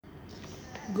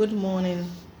Good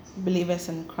morning, believers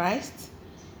in Christ.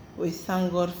 We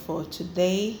thank God for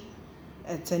today.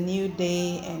 It's a new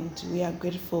day, and we are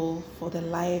grateful for the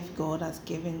life God has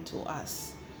given to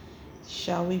us.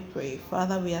 Shall we pray?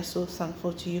 Father, we are so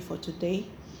thankful to you for today.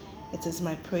 It is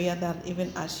my prayer that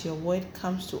even as your word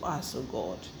comes to us, O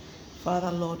God,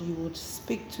 Father, Lord, you would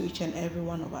speak to each and every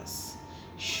one of us.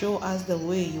 Show us the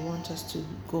way you want us to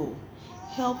go.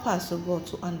 Help us, O God,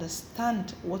 to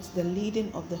understand what the leading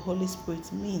of the Holy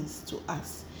Spirit means to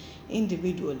us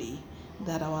individually,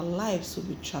 that our lives will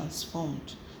be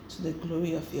transformed to the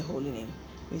glory of your holy name.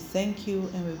 We thank you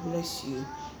and we bless you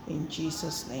in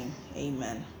Jesus' name.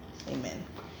 Amen. Amen.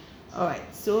 All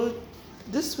right, so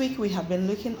this week we have been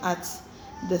looking at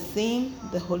the theme,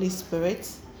 the Holy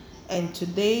Spirit, and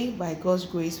today, by God's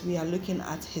grace, we are looking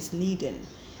at his leading.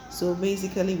 So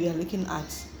basically, we are looking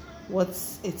at what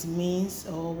it means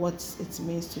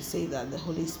to say that the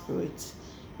Holy Spirit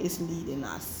is leading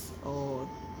us, or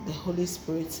the Holy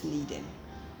Spirit's leading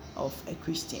of a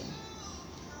Christian.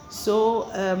 So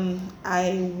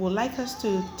I would like us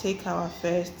to take our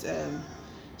first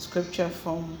scripture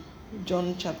from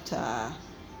John chapter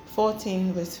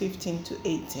 14, verse 15 to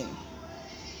 18.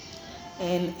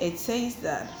 And it says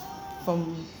that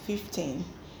from 15,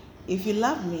 if you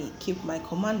love me, keep my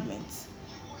commandments.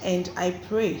 And I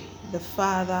pray the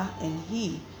Father, and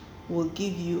he will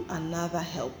give you another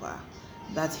helper,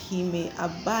 that he may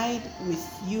abide with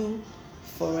you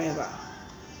forever.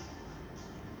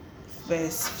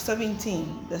 Verse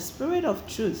 17, the Spirit of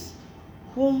truth,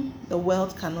 whom the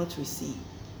world cannot receive,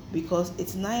 because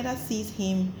it neither sees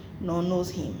him nor knows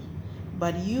him.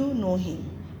 But you know him,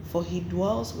 for he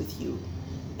dwells with you,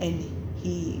 and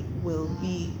he will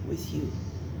be with you.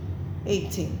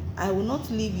 18, I will not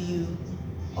leave you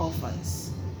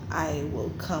orphans. I will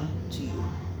come to you.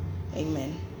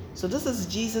 Amen. So this is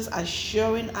Jesus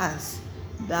assuring us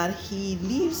that he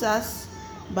leaves us,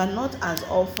 but not as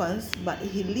orphans, but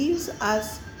he leaves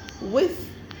us with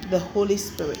the Holy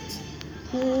Spirit,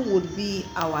 who would be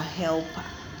our helper.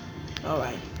 All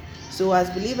right. So as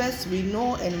believers, we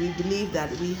know and we believe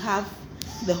that we have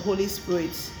the Holy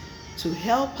Spirit to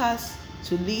help us,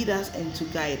 to lead us, and to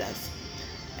guide us.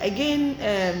 Again,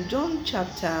 John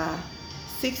chapter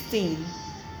 16,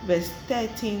 verse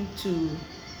 13 to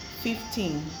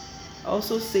 15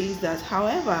 also says that,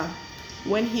 however,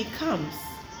 when he,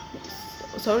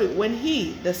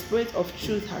 the Spirit of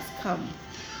truth, has come,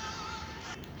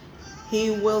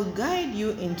 he will guide you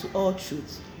into all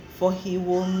truth, for he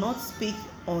will not speak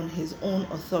on his own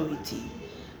authority,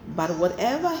 but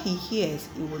whatever he hears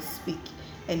he will speak,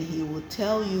 and he will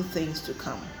tell you things to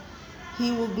come.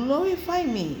 He will glorify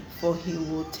me, for he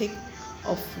will take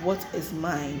of what is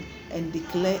mine and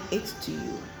declare it to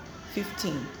you.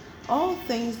 15. All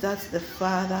things that the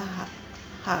Father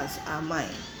has are mine.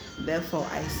 Therefore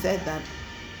I said that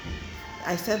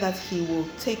he will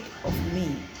take of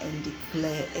me and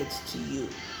declare it to you.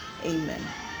 Amen.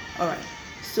 All right.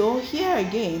 So here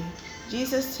again,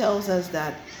 Jesus tells us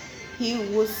that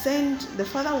the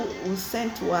Father will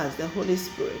send to us the Holy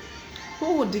Spirit,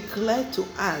 who will declare to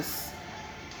us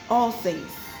all things.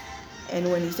 And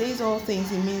when he says all things,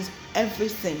 he means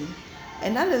everything.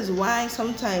 And that is why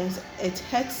sometimes it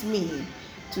hurts me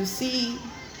to see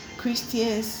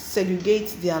Christians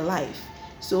segregate their life.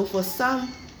 So for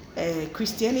some,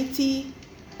 Christianity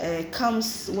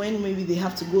comes when maybe they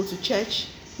have to go to church,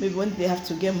 maybe when they have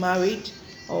to get married,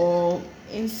 or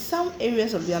in some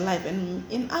areas of their life. And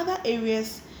in other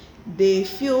areas, they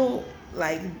feel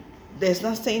like there's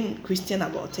nothing Christian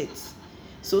about it.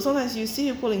 So sometimes you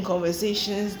see people in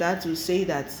conversations that will say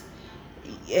that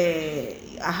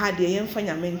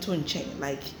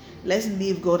like, let's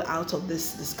leave God out of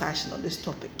this discussion on this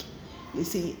topic. You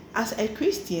see, as a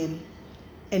Christian,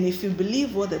 and if you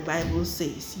believe what the Bible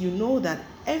says, you know that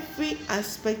every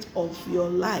aspect of your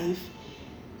life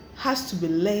has to be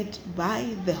led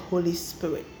by the Holy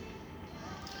Spirit.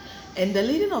 And the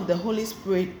leading of the Holy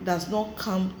Spirit does not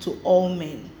come to all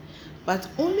men, but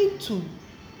only to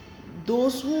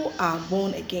those who are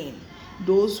born again,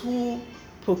 those who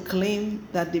proclaim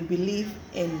that they believe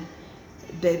in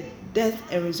the death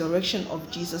and resurrection of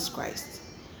Jesus Christ.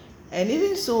 And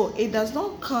even so, it does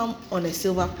not come on a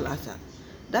silver platter.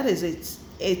 That is it.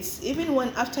 It's even when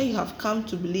after you have come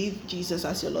to believe Jesus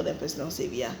as your Lord and personal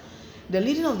Savior, the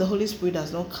leading of the Holy Spirit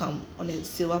does not come on a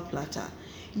silver platter.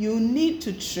 You need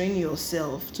to train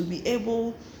yourself to be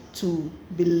able to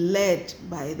be led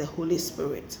by the Holy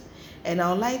Spirit. And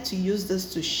I would like to use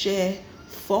this to share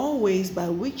 4 ways by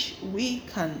which we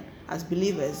can, as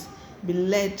believers, be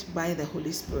led by the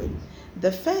Holy Spirit.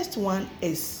 The first one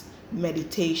is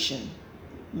meditation.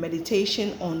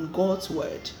 meditation on God's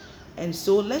word. And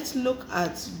so let's look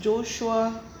at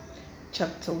Joshua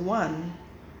chapter 1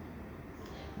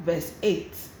 verse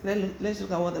 8. Let's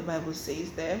look at what the Bible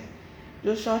says there.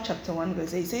 Joshua chapter 1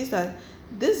 verse 8 says that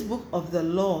this book of the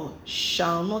law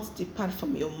shall not depart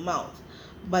from your mouth,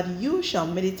 but you shall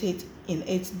meditate in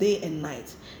it day and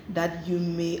night, that you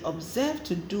may observe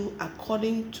to do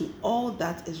according to all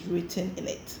that is written in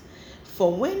it.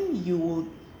 For then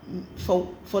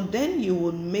you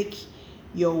will make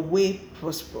your way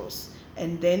prosperous,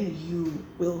 and then you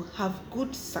will have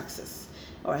good success.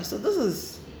 All right, so this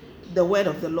is the word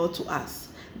of the Lord to us,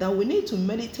 that we need to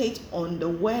meditate on the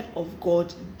word of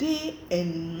God day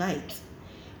and night,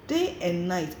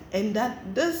 and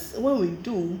that this, when we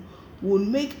do, will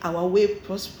make our way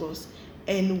prosperous,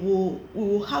 and we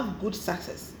will have good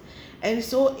success. And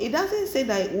so it doesn't say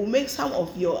that it will make some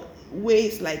of your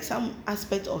ways, like some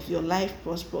aspect of your life,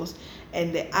 prosperous,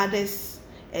 and the others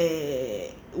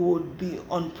would be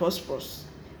unprosperous.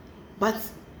 But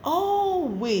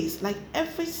always, like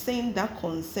everything that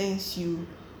concerns you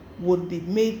would be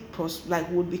made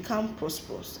would become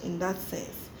prosperous in that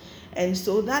sense. And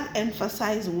so that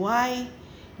emphasizes why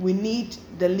we need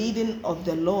the leading of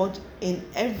the Lord in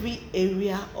every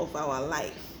area of our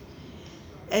life.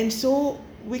 And so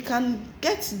we can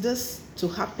get this to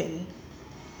happen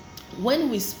when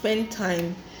we spend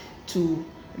time to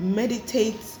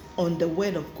meditate on the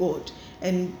word of God.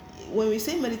 And when we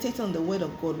say meditate on the word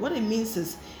of God, what it means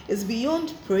is it's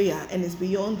beyond prayer and it's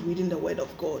beyond reading the word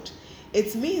of God.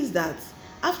 It means that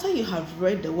after you have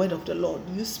read the word of the Lord,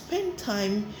 you spend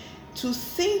time to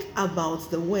think about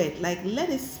the word, like let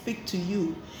it speak to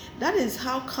you. That is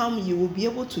how come you will be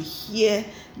able to hear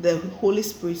the Holy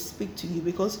Spirit speak to you,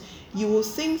 because you will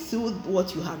think through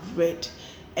what you have read.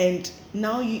 And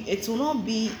now it will not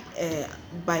be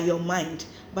by your mind,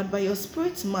 but by your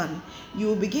spirit man. You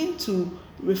will begin to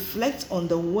reflect on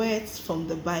the words from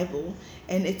the Bible,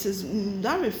 and it is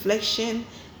that reflection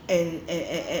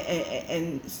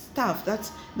and stuff that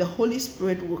the Holy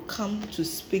Spirit will come to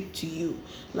speak to you.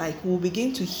 Like we'll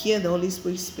begin to hear the Holy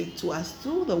Spirit speak to us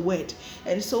through the word.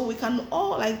 And so we can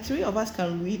all, like three of us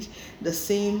can read the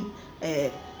same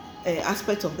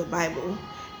aspect of the Bible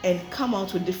and come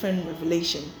out with different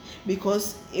revelation.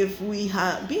 Because if we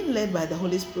have been led by the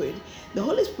Holy Spirit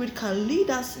can lead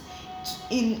us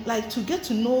to get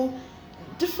to know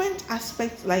different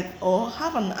aspects, or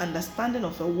have an understanding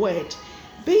of a word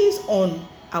based on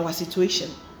our situation.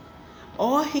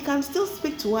 Or he can still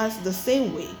speak to us the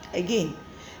same way again.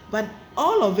 But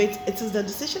all of it is the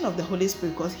decision of the Holy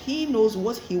Spirit, because he knows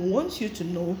what he wants you to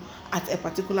know at a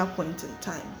particular point in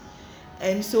time.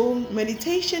 And so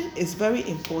meditation is very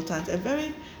important, a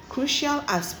very crucial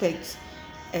aspect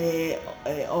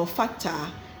or factor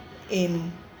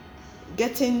in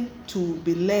getting to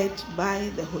be led by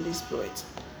the Holy Spirit.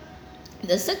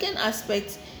 The second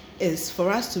aspect is for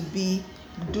us to be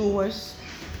doers.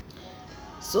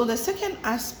 So the second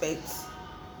aspect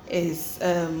is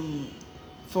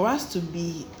for us to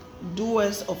be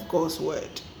doers of God's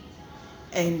word.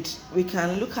 And we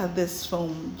can look at this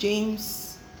from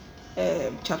James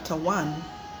chapter 1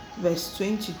 verse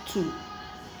 22.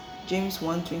 James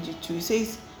 1:22. It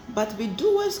says, "But be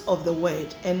doers of the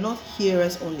word and not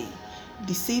hearers only,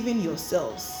 deceiving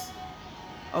yourselves."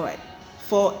 All right.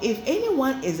 "For if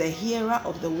anyone is a hearer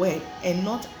of the word and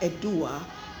not a doer,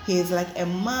 he is like a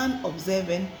man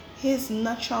observing his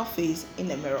natural face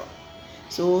in a mirror."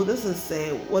 So this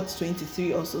is what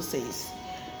 23 also says.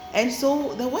 And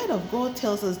so the word of God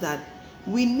tells us that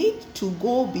we need to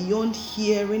go beyond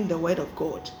hearing the word of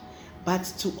God, but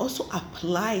to also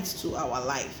apply it to our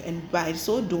life. And by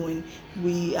so doing,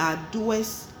 we are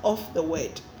doers of the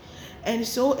word. And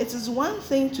so it is one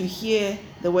thing to hear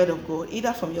the word of God,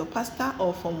 either from your pastor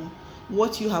or from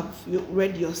what you have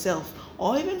read yourself,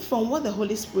 or even from what the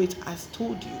Holy Spirit has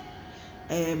told you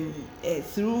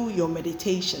through your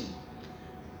meditation.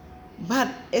 But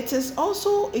it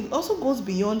also goes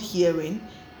beyond hearing,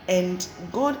 and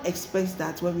God expects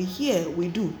that when we hear,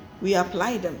 we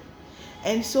apply them.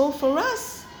 And so for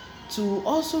us to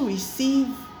also receive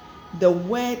the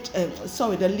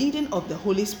leading of the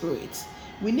Holy Spirit,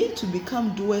 we need to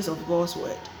become doers of God's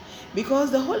word,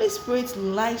 because the Holy Spirit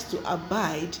likes to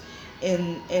abide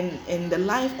in the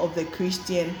life of the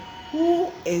Christian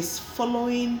who is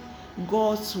following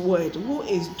God's word, who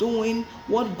is doing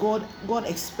what God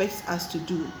expects us to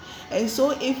do. And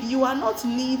so if you are not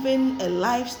living a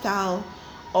lifestyle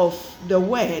of the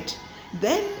word,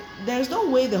 then there's no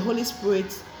way the Holy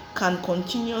Spirit can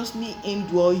continuously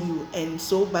indwell you, and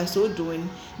so by so doing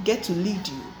get to lead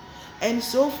you. And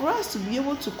so for us to be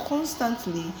able to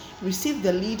constantly receive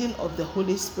the leading of the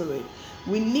Holy Spirit,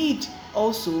 we need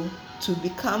also to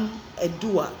become a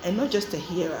doer and not just a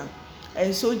hearer.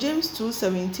 And so James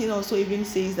 2:17 also even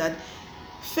says that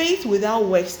faith without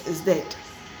works is dead.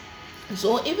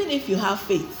 So even if you have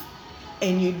faith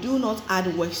and you do not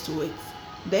add works to it,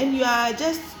 then you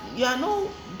are no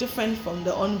different from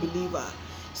the unbeliever.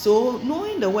 So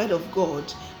knowing the word of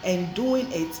God and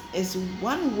doing it is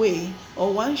one way,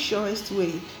 or one surest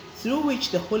way, through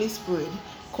which the Holy Spirit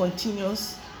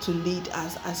continues to lead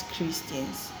us as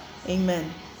Christians. Amen.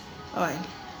 All right.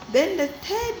 Then the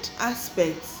third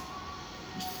aspect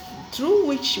through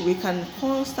which we can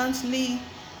constantly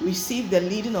receive the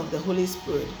leading of the Holy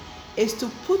Spirit is to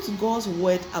put God's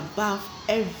word above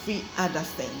every other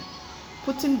thing.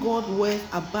 Putting God's word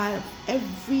above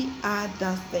every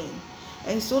other thing.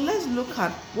 And so let's look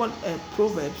at what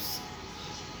Proverbs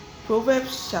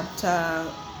chapter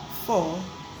 4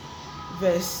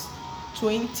 verse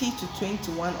 20 to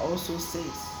 21 also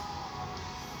says.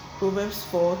 Proverbs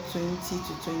 4:20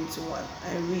 to 21.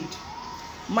 I read,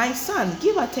 "My son,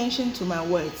 give attention to my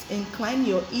words, incline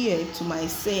your ear to my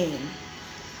sayings.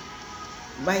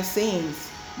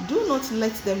 Do not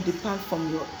let them depart from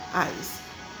your eyes.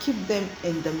 Keep them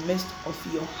in the midst of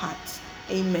your heart."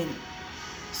 Amen.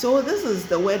 So this is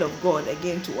the word of God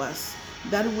again to us,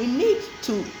 that we need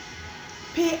to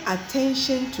pay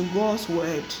attention to God's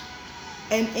word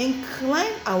and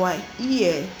incline our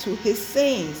ear to his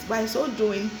sayings. By so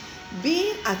doing,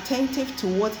 being attentive to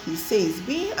what he says,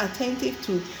 being attentive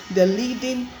to the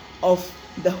leading of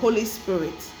the Holy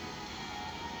Spirit.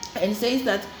 And says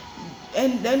that,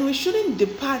 and then we shouldn't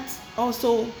depart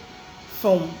also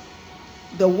from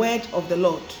the word of the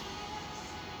Lord.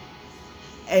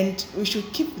 And we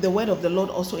should keep the word of the Lord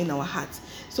also in our hearts.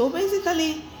 So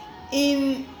basically,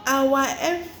 in our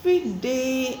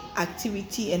everyday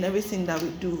activity and everything that we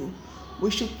do, we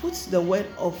should put the word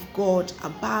of God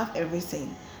above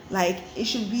everything. Like, it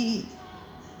should be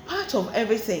part of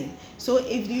everything. So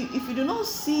if you do not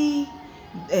see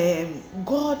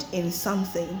God in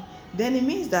something, then it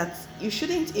means that you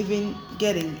shouldn't even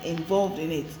get involved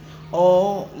in it,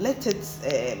 or let it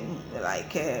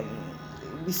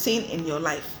be seen in your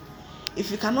life.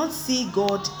 If you cannot see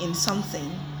God in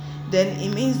something, then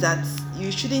it means that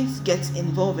you shouldn't get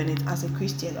involved in it as a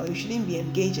Christian, or you shouldn't be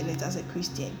engaged in it as a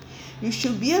Christian. You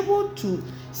should be able to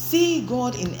see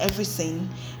God in everything,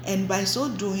 and by so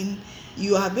doing,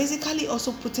 you are basically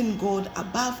also putting God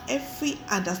above every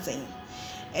other thing.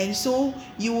 And so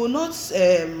you will not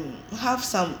have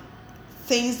some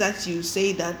things that you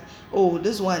say that, oh,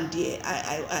 this one, dear,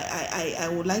 I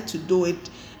would like to do it,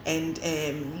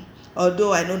 and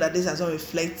although I know that this does not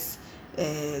reflect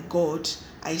God,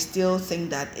 I still think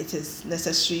that it is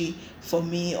necessary for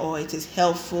me, or it is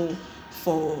helpful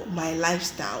for my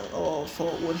lifestyle, or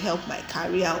would help my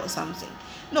career or something.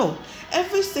 No,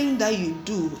 everything that you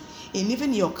do, in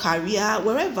even your career,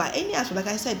 wherever, any aspect,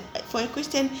 like I said, for a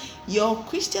Christian, your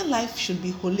Christian life should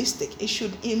be holistic. It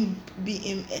should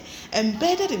be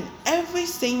embedded in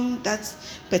everything that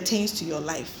pertains to your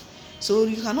life. So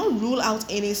you cannot rule out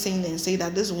anything and say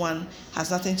that this one has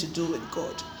nothing to do with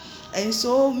God. And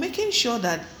so making sure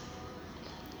that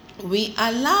we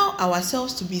allow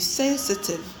ourselves to be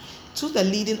sensitive to the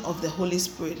leading of the Holy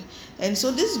Spirit. And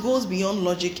so this goes beyond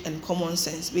logic and common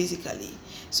sense, basically.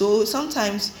 So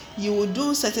sometimes you will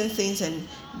do certain things and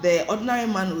the ordinary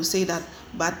man will say that,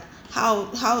 but how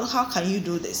can you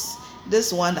do this?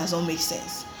 This one does not make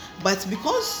sense. But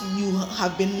because you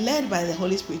have been led by the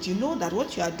Holy Spirit, you know that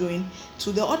what you are doing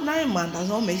to the ordinary man does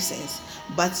not make sense.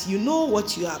 But you know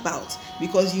what you are about,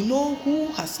 because you know who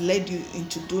has led you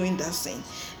into doing that thing.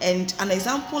 And an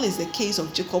example is the case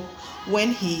of Jacob,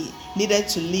 when he needed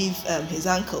to leave his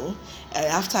uncle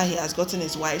after he has gotten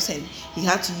his wives, and he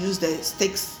had to use the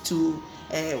sticks to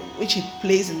which he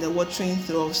placed in the watering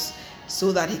troughs,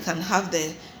 so that he can have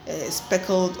the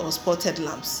speckled or spotted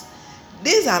lambs.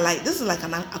 This is like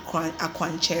an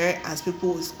aquanchere, as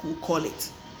people will call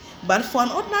it. But for an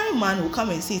ordinary man who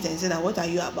come and see it and say that, what are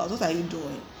you about? What are you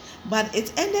doing? But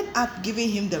it ended up giving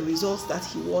him the results that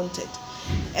he wanted.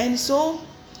 And so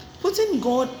putting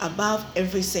God above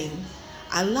everything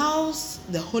allows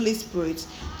the Holy Spirit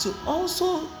to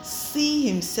also see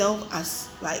himself as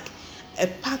like a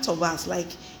part of us. Like,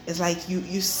 it's like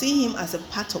you see him as a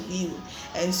part of you,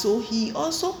 and so he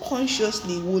also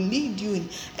consciously will lead you in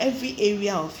every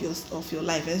area of your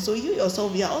life. And so you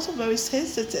yourself, you are also very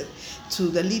sensitive to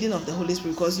the leading of the Holy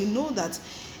Spirit, because you know that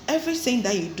Everything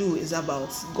that you do is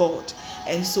about God.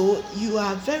 And so you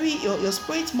are your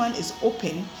spirit man is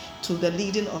open to the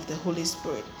leading of the Holy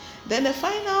Spirit. Then the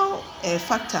final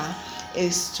factor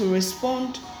is to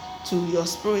respond to your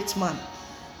spirit man.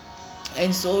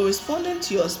 And so responding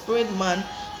to your spirit man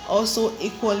also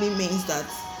equally means that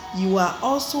you are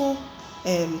also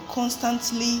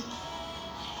constantly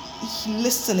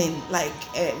listening, like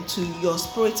to your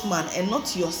spirit man, and not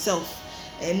to yourself,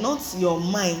 and not your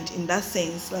mind. In that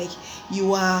sense, like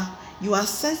you are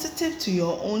sensitive to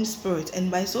your own spirit,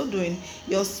 and by so doing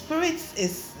your spirit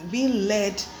is being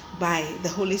led by the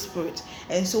Holy Spirit.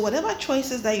 And so whatever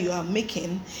choices that you are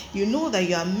making, you know that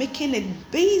you are making it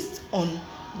based on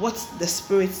what the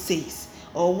Spirit says,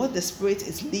 or what the Spirit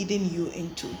is leading you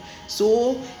into.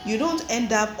 So you don't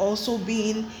end up also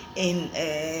being in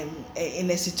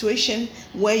a situation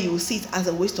where you see it as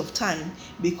a waste of time,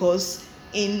 because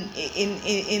in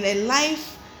a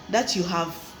life that you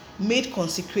have made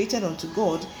consecrated unto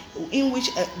God, in which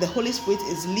the Holy Spirit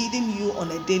is leading you on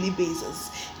a daily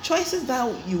basis, choices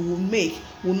that you will make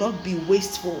will not be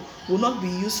wasteful, will not be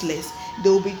useless.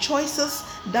 There will be choices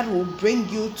that will bring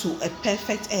you to a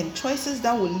perfect end, choices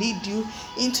that will lead you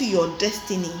into your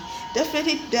destiny.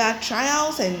 Definitely there are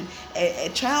trials and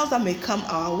trials that may come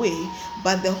our way,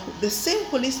 but the same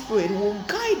Holy Spirit will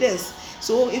guide us.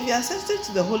 So if you are sensitive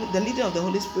to the leading of the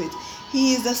Holy Spirit,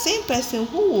 He is the same person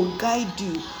who will guide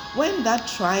you when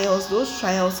those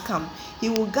trials come. He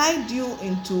will guide you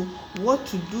into what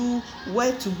to do,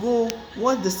 where to go,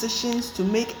 what decisions to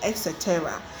make,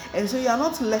 etc. And so you are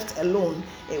not left alone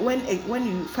when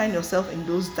you find yourself in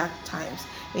those dark times.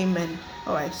 Amen.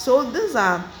 All right. So these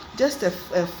are just a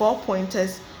 4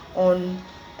 pointers on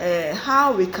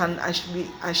how we can be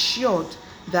assured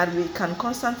that we can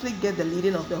constantly get the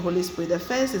leading of the Holy Spirit. The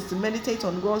first is to meditate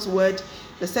on God's word.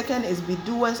 The second is be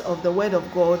doers of the word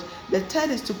of God. The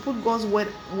third is to put God's word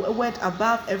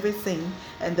above everything.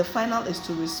 And the final is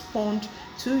to respond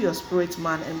to your spirit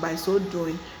man, and by so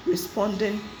doing,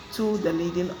 responding to the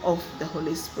leading of the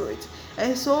Holy Spirit.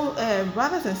 And so,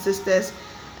 brothers and sisters,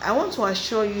 I want to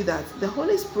assure you that the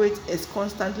Holy Spirit is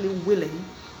constantly willing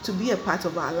to be a part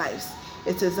of our lives.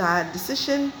 It is our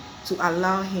decision to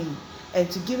allow Him and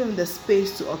to give Him the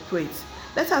space to operate.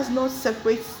 Let us not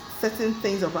separate certain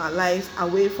things of our lives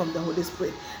away from the Holy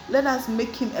Spirit. Let us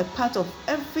make Him a part of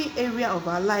every area of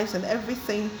our lives and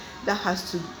everything that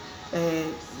has to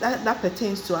that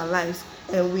pertains to our lives,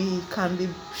 and we can be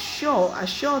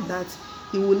assured that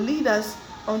He will lead us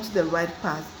onto the right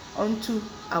path, onto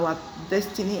our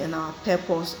destiny and our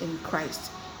purpose in Christ.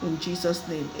 In Jesus'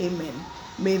 name, amen.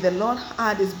 May the Lord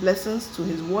add His blessings to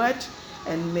His word,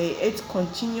 and may it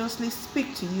continuously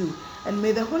speak to you, and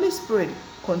may the Holy Spirit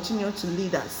continue to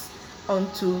lead us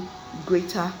onto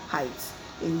greater heights.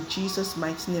 In Jesus'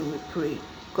 mighty name we pray.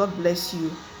 God bless you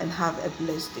and have a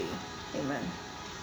blessed day. Amen.